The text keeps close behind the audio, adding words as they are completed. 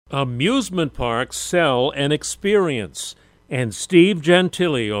Amusement parks sell an experience. And Steve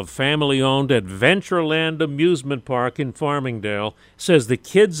Gentili of family-owned Adventureland Amusement Park in Farmingdale says the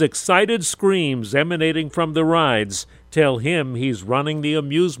kids' excited screams emanating from the rides tell him he's running the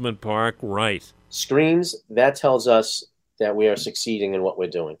amusement park right. Screams, that tells us that we are succeeding in what we're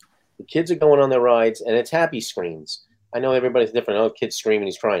doing. The kids are going on their rides, and it's happy screams. I know everybody's different. Oh, kid's screaming,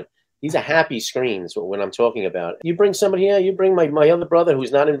 he's crying. These are happy screams when I'm talking about. You bring somebody here, you bring my other brother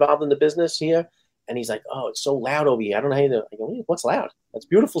who's not involved in the business here, and he's like, oh, it's so loud over here. I don't know how to. I go, what's loud? That's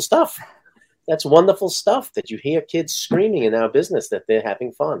beautiful stuff. That's wonderful stuff that you hear kids screaming in our business that they're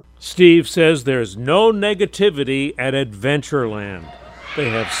having fun. Steve says there's no negativity at Adventureland. They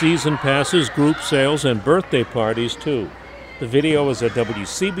have season passes, group sales, and birthday parties, too. The video is at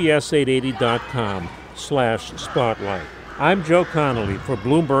WCBS880.com/spotlight. I'm Joe Connolly for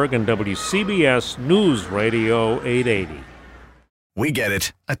Bloomberg and WCBS News Radio 880. We get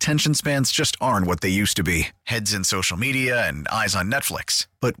it. Attention spans just aren't what they used to be. Heads in social media and eyes on Netflix.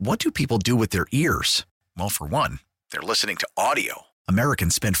 But what do people do with their ears? Well, for one, they're listening to audio.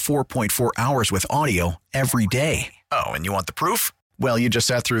 Americans spend 4.4 hours with audio every day. Oh, and you want the proof? Well, you just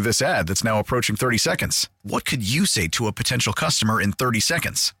sat through this ad that's now approaching 30 seconds. What could you say to a potential customer in 30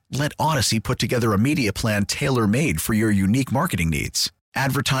 seconds? Let Odyssey put together a media plan tailor-made for your unique marketing needs.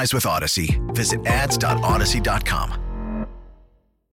 Advertise with Odyssey. Visit ads.odyssey.com.